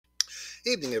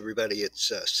Evening, everybody.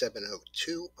 It's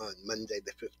 7:02 on Monday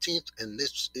the 15th, and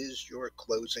this is your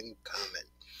closing comment.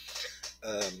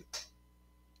 Um,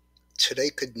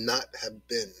 Today could not have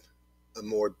been a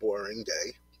more boring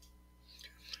day,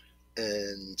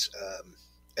 and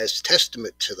as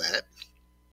testament to that,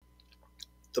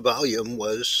 the volume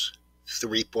was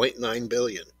 3.9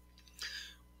 billion.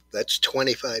 That's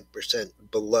 25%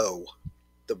 below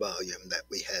the volume that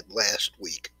we had last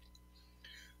week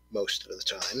most of the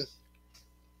time.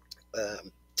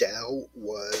 Dow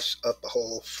was up a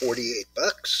whole 48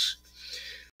 bucks.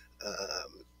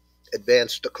 Um,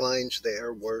 Advanced declines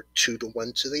there were 2 to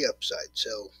 1 to the upside,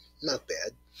 so not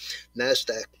bad.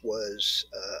 Nasdaq was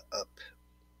up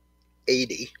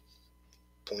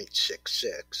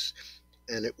 80.66,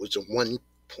 and it was a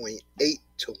 1.8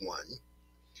 to 1.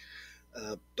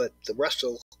 But the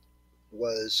Russell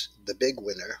was the big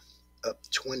winner, up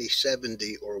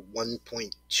 2070 or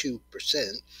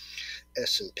 1.2%.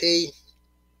 S&P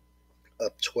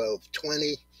up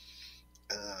 1220,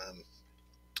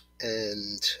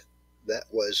 and that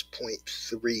was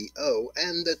 0.30,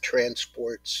 and the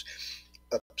transports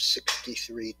up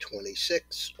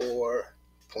 63.26 or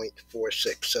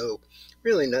 0.46. So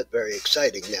really not very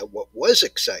exciting. Now, what was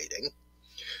exciting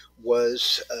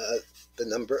was the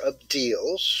number of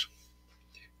deals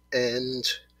and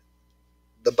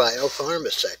the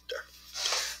biopharma sector.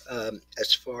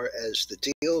 As far as the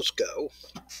deals go,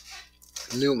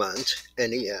 Newmont,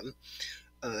 NEM,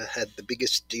 had the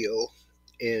biggest deal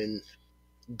in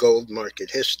gold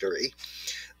market history.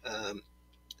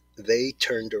 They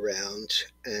turned around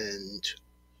and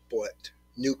bought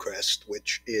Newcrest,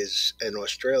 which is an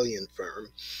Australian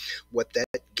firm. What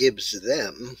that gives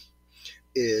them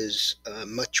is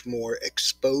much more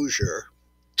exposure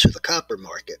to the copper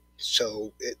market.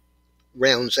 So it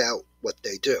rounds out what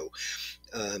they do.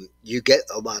 You get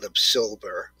a lot of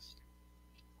silver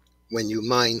when you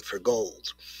mine for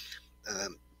gold,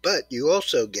 but you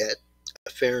also get a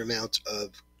fair amount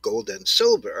of gold and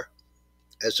silver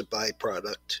as a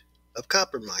byproduct of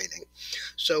copper mining.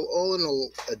 So all in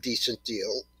all, a decent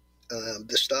deal.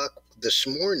 The stock this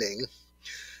morning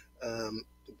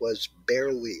was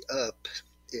barely up.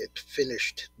 It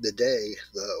finished the day,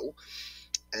 though,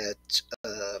 at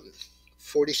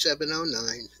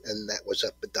 47.09, and that was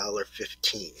up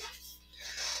 $1.15.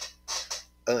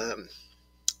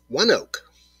 One Oak,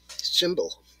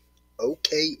 symbol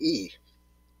OKE,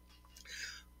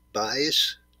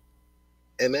 buys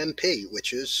MMP,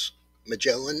 which is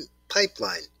Magellan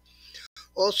Pipeline.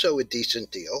 Also a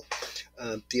decent deal.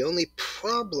 The only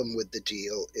problem with the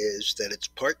deal is that it's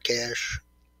part cash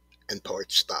and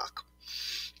part stock.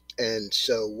 And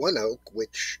so One Oak,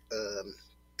 which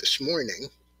this morning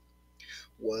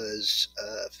was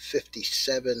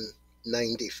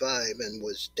 57.95 and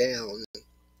was down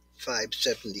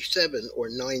 577 or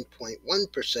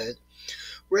 9.1%,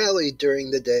 rallied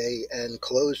during the day and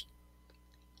closed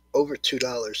over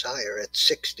 $2 higher at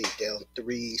 60, down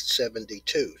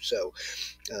 372. So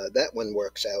that one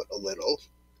works out a little.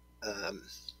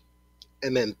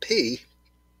 MMP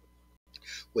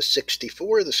was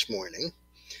 64 this morning,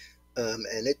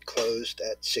 and it closed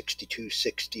at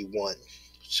 62.61.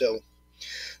 So,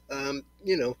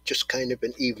 just kind of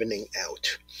an evening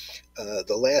out.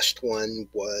 The last one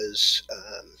was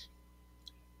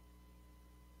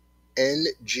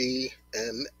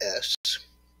NGMS,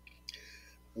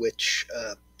 which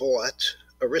bought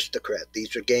Aristocrat.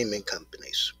 These are gaming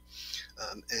companies.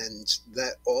 And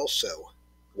that also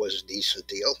was a decent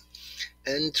deal.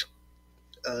 And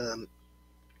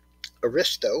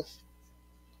Aristo,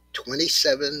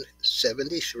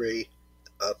 27.73,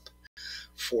 up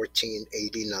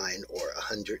 14.89 or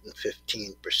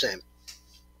 115%.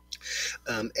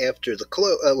 After the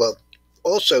close,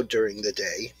 also during the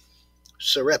day,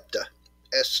 Sarepta,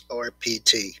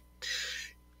 SRPT,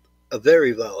 a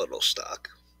very volatile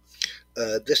stock.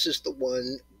 This is the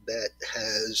one that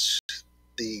has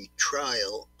the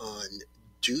trial on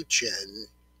Duchenne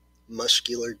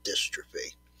muscular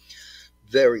dystrophy.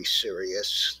 Very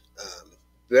serious,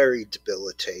 very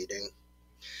debilitating.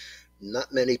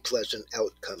 Not many pleasant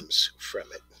outcomes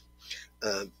from it.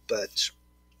 But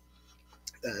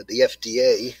the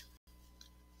FDA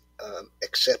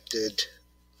accepted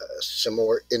some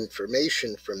more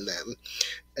information from them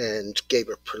and gave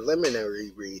a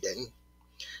preliminary reading,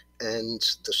 and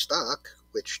the stock,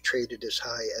 which traded as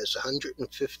high as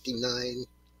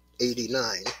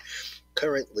 159.89,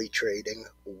 currently trading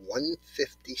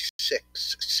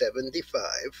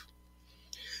 156.75,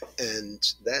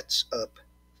 and that's up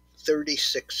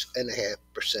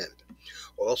 36.5%.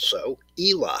 Also,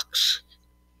 ELOX,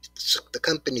 the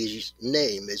company's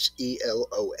name is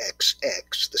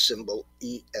ELOXX, the symbol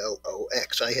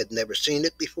ELOX. I had never seen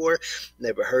it before,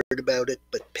 never heard about it,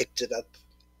 but picked it up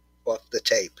off the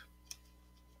tape.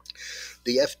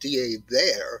 The FDA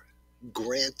there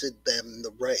granted them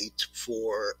the right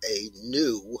for a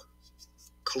new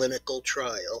clinical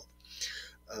trial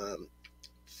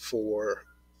for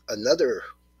another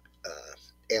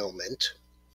ailment,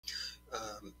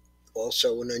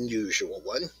 also an unusual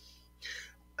one.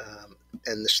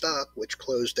 And the stock, which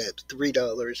closed at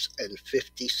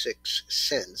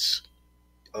 $3.56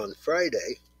 on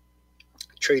Friday,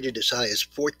 traded as high as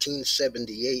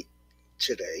 $14.78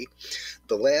 today.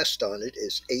 The last on it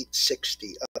is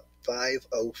 $8.60, up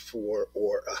 504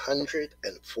 or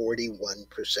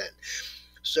 141%.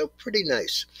 So pretty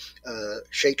nice.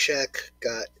 Shake Shack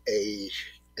got an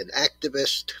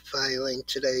activist filing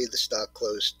today. The stock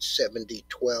closed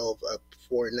 70.12, up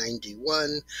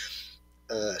 491.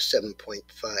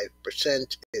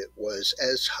 7.5%. It was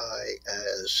as high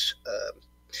as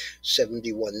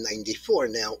 71.94.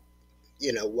 Now,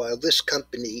 while this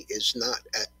company is not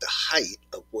at the height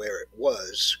of where it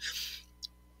was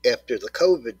after the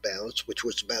COVID bounce, which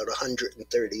was about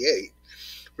 138,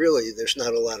 really there's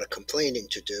not a lot of complaining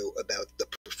to do about the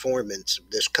performance of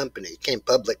this company. It came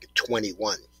public at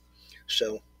 21.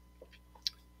 So,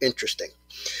 interesting.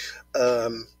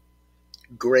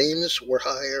 Grains were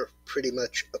higher pretty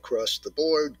much across the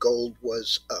board. Gold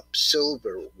was up.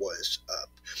 Silver was up.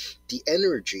 The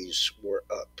energies were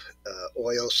up.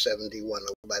 Oil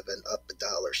 71.11, up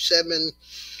 $1.07.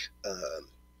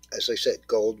 As I said,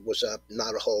 gold was up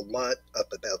not a whole lot,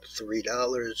 up about $3.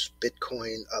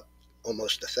 Bitcoin up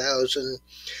almost 1,000.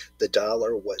 The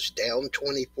dollar was down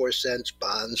 24 cents.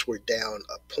 Bonds were down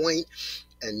a point.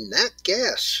 And nat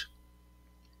gas,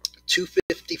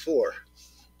 $2.54,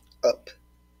 up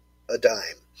a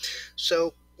dime.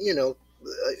 So,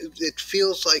 it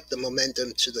feels like the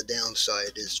momentum to the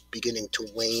downside is beginning to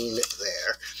wane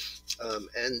there.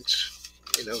 And,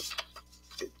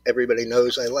 everybody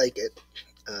knows I like it.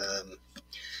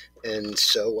 And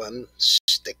so I'm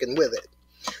sticking with it.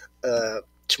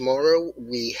 Tomorrow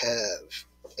we have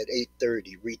at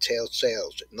 8:30 retail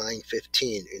sales, at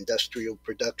 9:15 industrial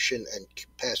production and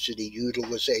capacity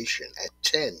utilization, at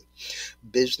 10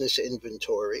 business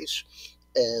inventories,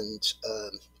 and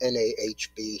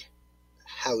NAHB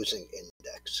housing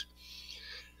index.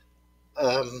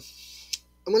 I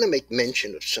want to make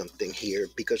mention of something here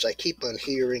because I keep on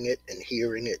hearing it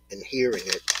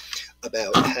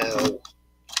about how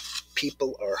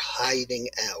people are hiding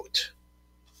out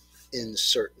in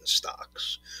certain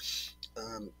stocks.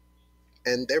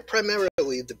 And they're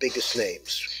primarily the biggest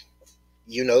names.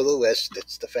 You know the list,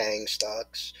 it's the FANG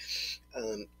stocks.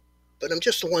 But I'm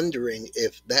just wondering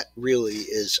if that really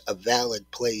is a valid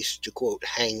place to, quote,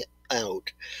 hang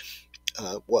out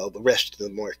while the rest of the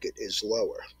market is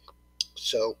lower.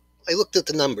 So I looked at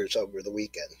the numbers over the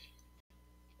weekend.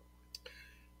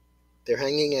 They're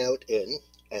hanging out in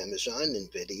Amazon,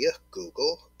 Nvidia,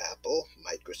 Google, Apple,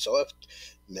 Microsoft,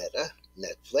 Meta,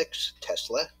 Netflix,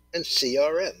 Tesla, and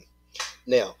CRM.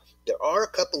 Now, there are a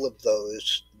couple of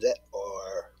those that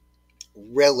are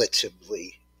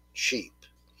relatively cheap.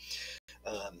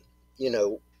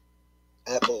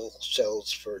 Apple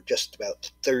sells for just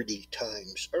about 30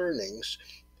 times earnings,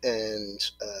 and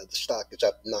the stock is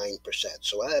up 9%.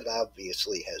 So that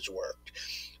obviously has worked.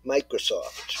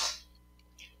 Microsoft,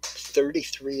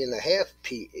 33.5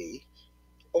 PE,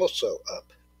 also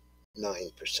up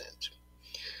 9%.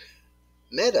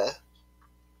 Meta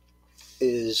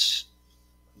is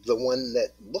the one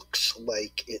that looks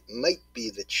like it might be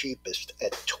the cheapest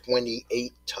at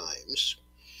 28 times,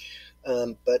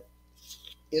 but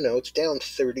it's down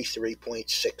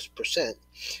 33.6%.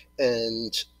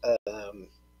 And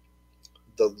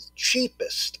the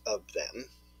cheapest of them,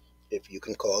 if you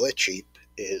can call it cheap,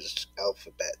 is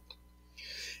Alphabet.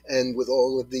 And with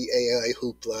all of the AI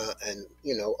hoopla and,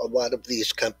 a lot of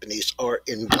these companies are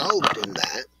involved in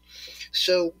that.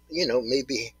 So,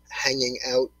 maybe hanging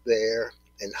out there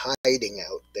and hiding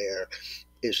out there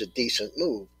is a decent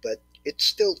move, but it's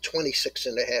still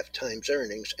 26.5 times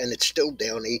earnings, and it's still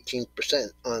down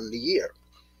 18% on the year.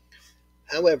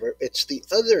 However, it's the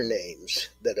other names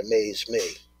that amaze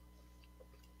me.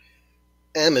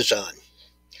 Amazon,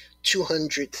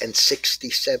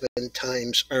 267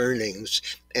 times earnings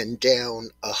and down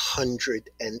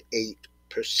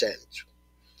 108%.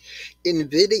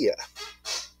 Nvidia,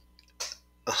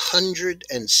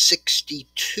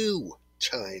 162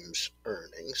 times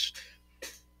earnings,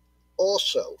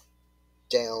 also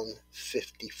down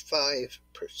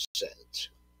 55%.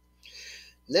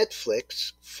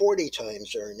 Netflix, 40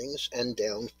 times earnings and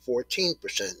down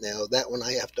 14%. Now, that one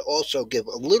I have to also give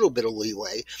a little bit of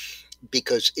leeway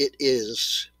because it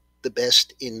is the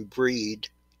best in breed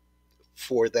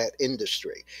for that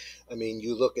industry. I mean,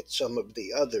 you look at some of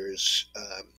the others,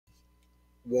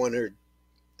 Warner,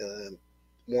 uh,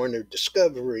 Warner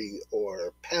Discovery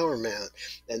or Paramount,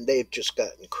 and they've just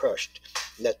gotten crushed.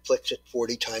 Netflix at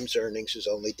 40 times earnings is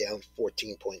only down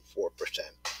 14.4%.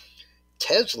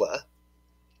 Tesla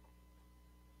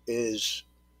is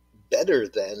better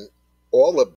than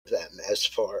all of them as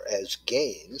far as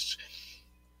gains.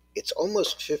 It's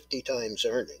almost 50 times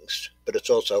earnings, but it's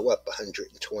also up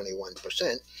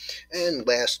 121%. And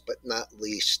last but not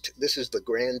least, this is the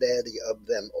granddaddy of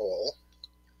them all,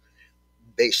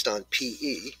 based on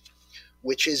PE,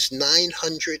 which is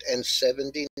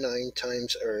 979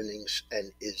 times earnings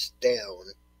and is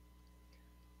down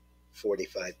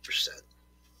 45%.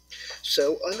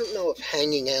 So I don't know if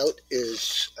hanging out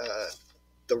is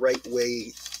the right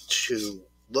way to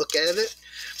look at it.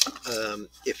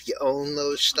 If you own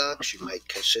those stocks, you might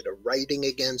consider writing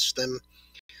against them.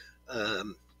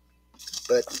 Um,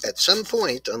 but at some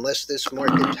point, unless this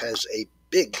market has a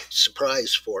big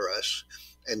surprise for us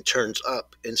and turns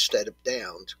up instead of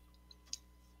down,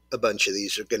 a bunch of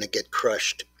these are going to get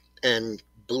crushed. And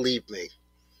believe me,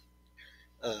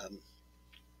 um,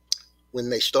 when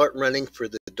they start running for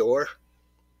the door,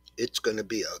 it's going to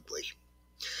be ugly,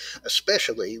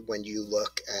 especially when you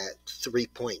look at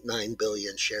 3.9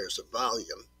 billion shares of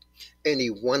volume. Any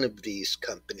one of these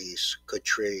companies could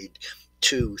trade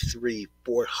 2, 3,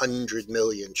 400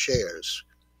 million shares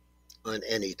on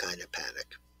any kind of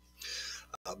panic.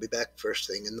 I'll be back first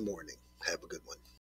thing in the morning. Have a good one.